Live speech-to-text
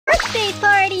birthday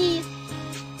party!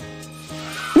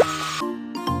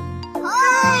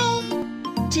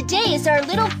 Hi! Today is our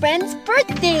little friend's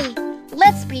birthday.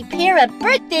 Let's prepare a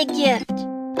birthday gift.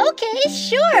 Okay,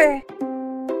 sure.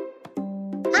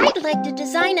 I'd like to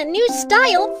design a new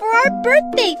style for our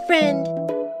birthday friend.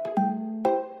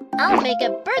 I'll make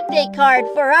a birthday card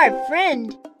for our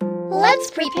friend.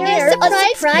 Let's prepare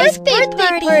a surprise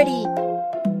birthday party.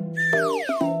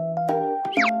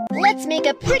 Let's make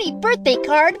a pretty birthday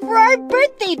card for our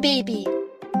birthday baby.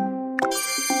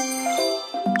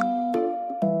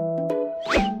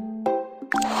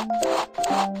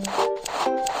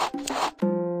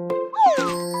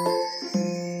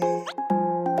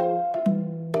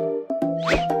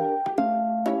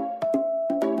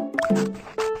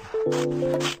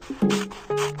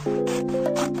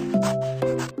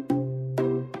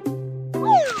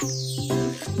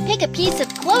 Pick a piece of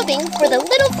clothing for the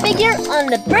little figure on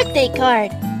the birthday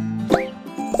card.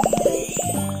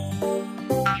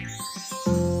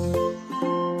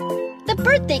 The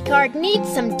birthday card needs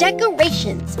some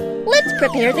decorations. Let's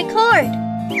prepare the card.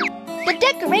 The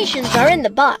decorations are in the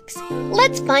box.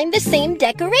 Let's find the same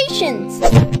decorations.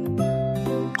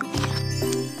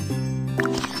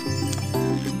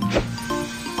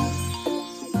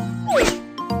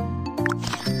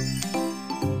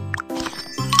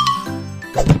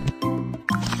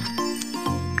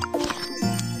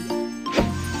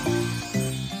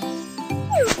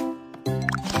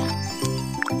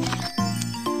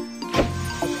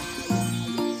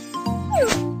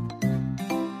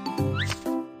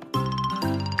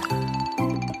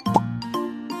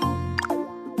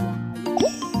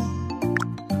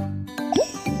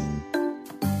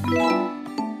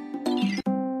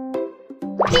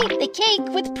 Paint the cake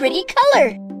with pretty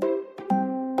color.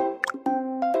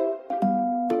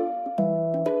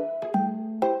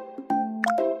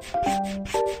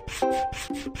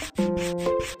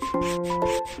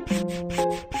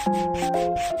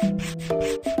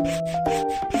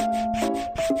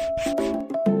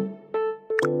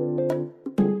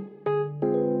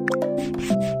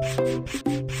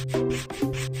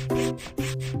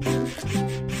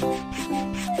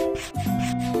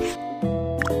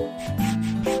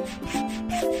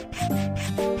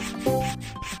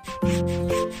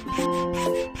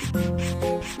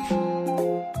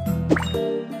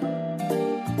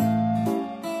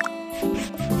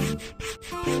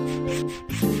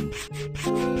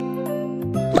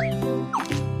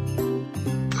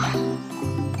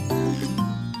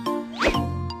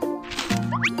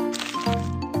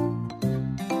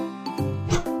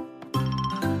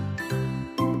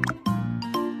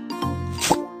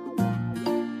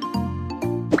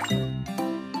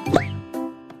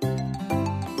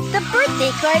 The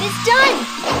birthday card is done!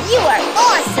 You are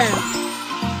awesome!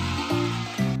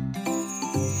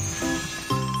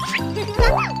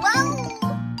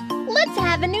 Let's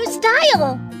have a new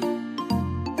style!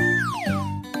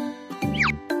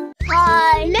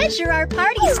 Hi! Measure our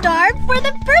party star for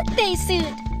the birthday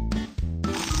suit!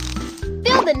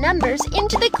 Fill the numbers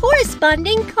into the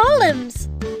corresponding columns.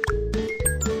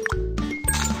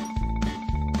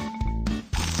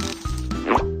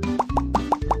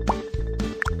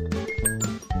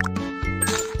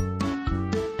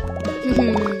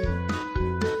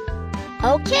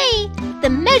 Okay, the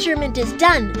measurement is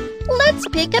done. Let's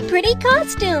pick a pretty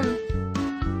costume.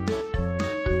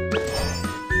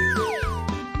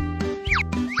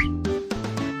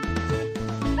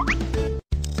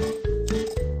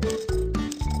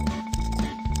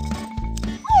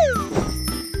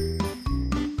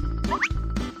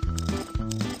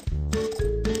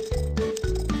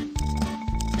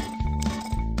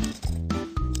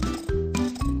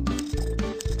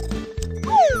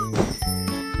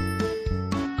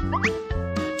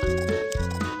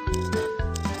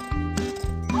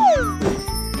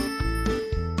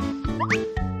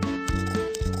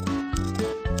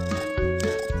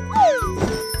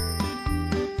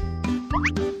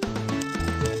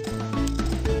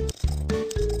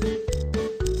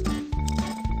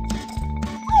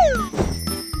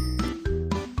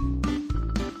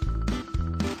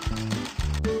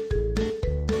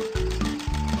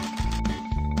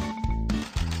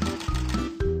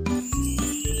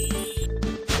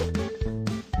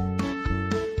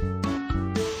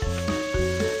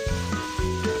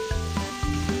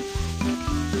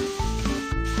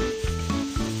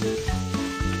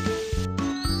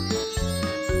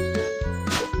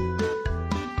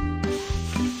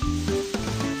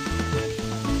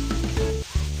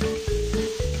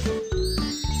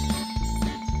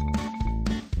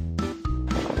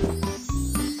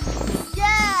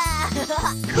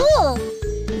 Cool!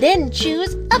 Then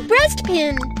choose a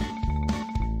breastpin.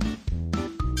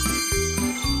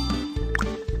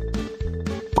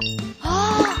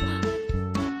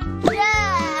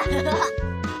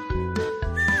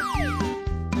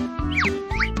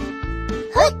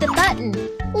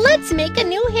 make a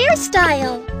new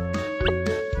hairstyle.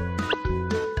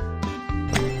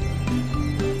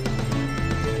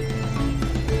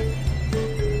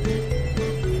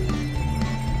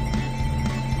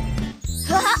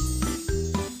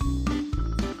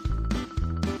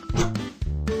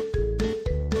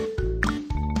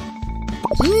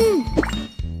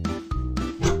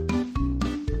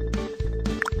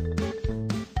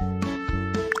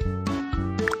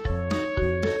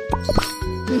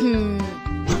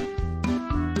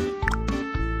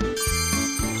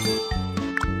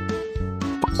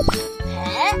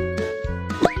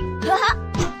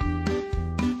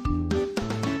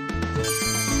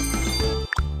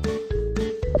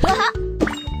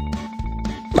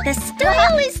 The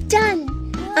style is done.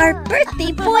 Our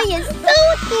birthday boy is so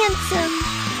handsome.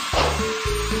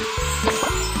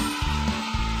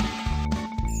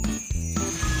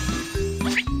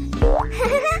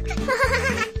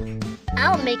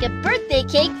 I'll make a birthday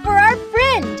cake for our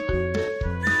friend.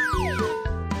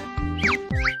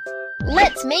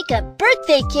 Let's make a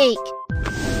birthday cake.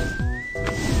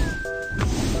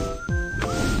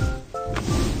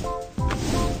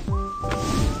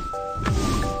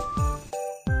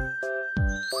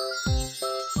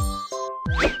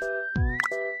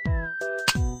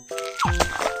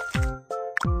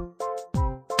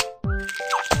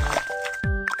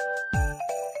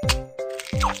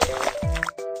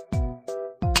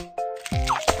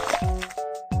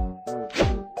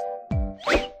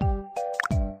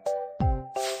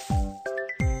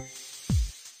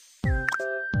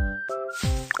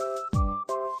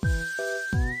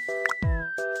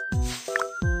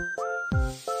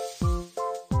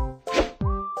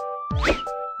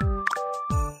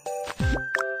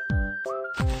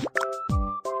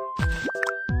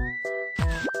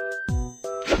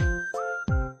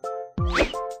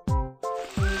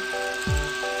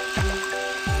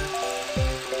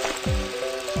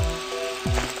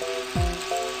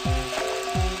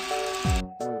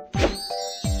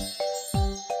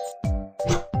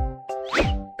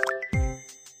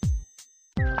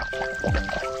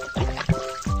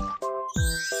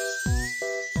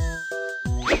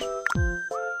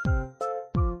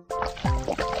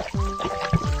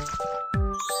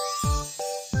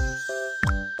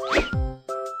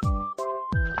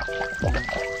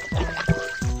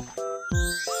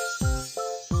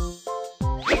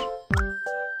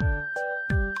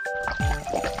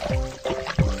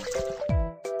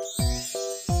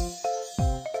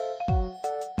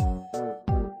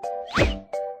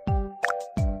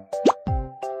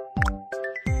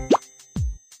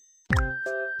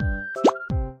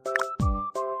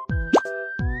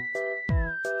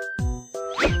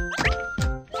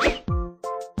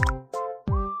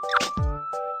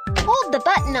 Hold the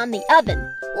button on the oven.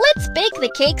 Let's bake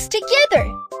the cakes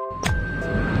together.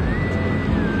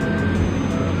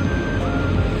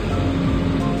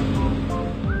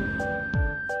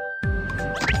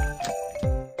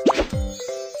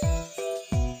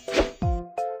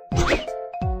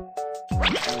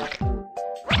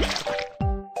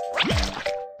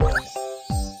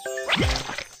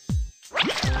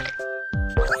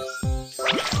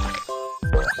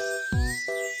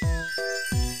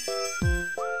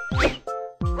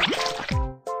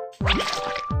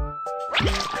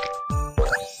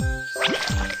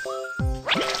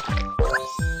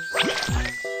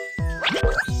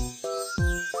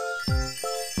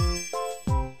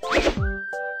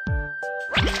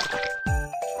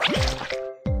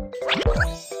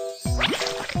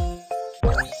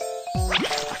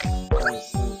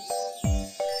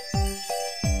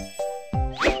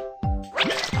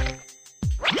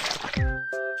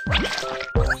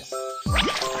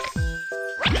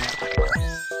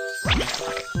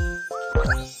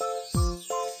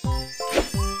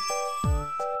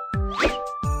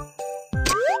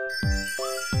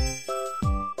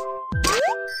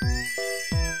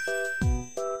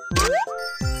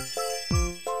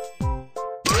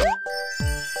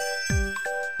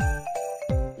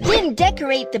 Then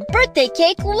decorate the birthday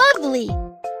cake lovely.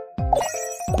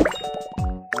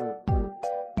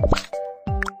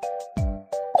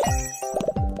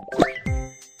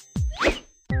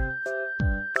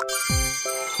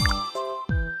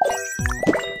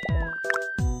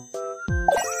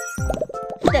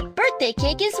 The birthday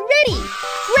cake is ready!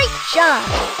 Great job!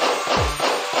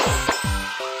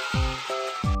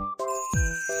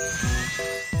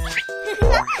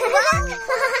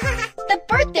 The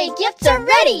birthday gifts are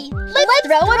ready! Let's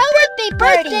throw a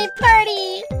birthday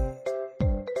party!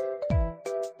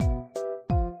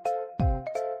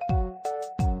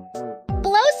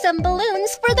 Blow some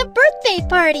balloons for the birthday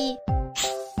party!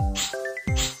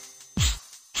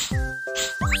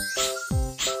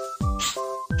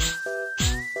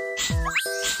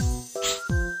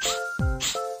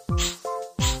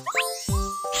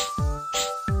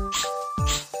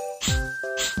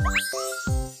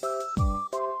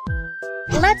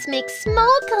 let's make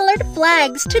small colored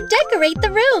flags to decorate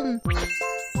the room.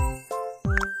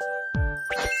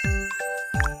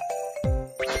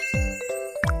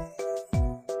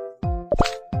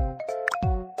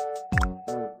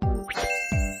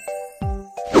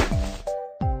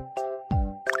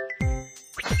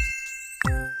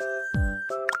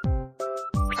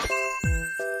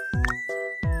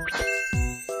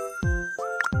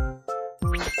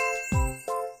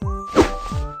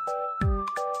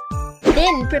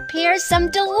 Then prepare some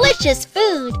delicious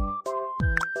food.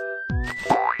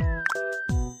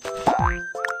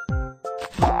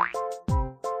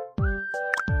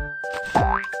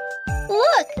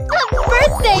 Look, a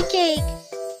birthday cake!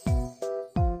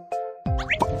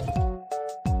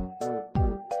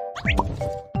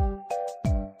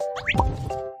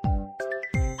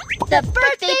 The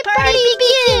birthday party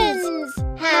begins!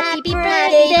 Happy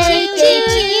birthday to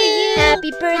you!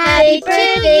 Happy birthday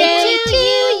to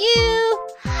you!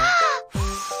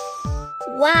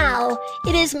 Wow,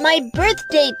 it is my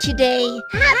birthday today!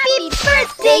 Happy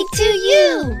birthday to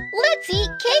you! Let's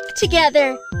eat cake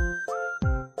together!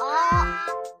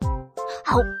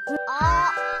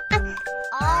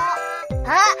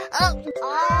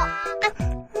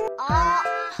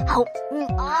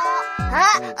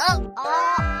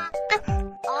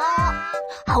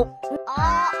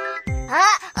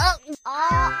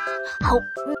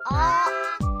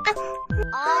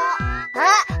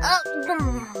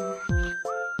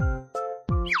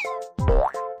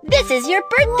 This is your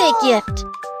birthday gift!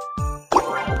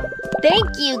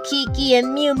 Thank you, Kiki and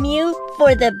Miumiu,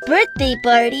 for the birthday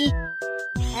party!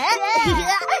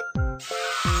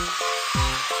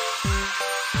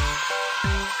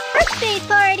 Birthday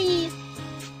party!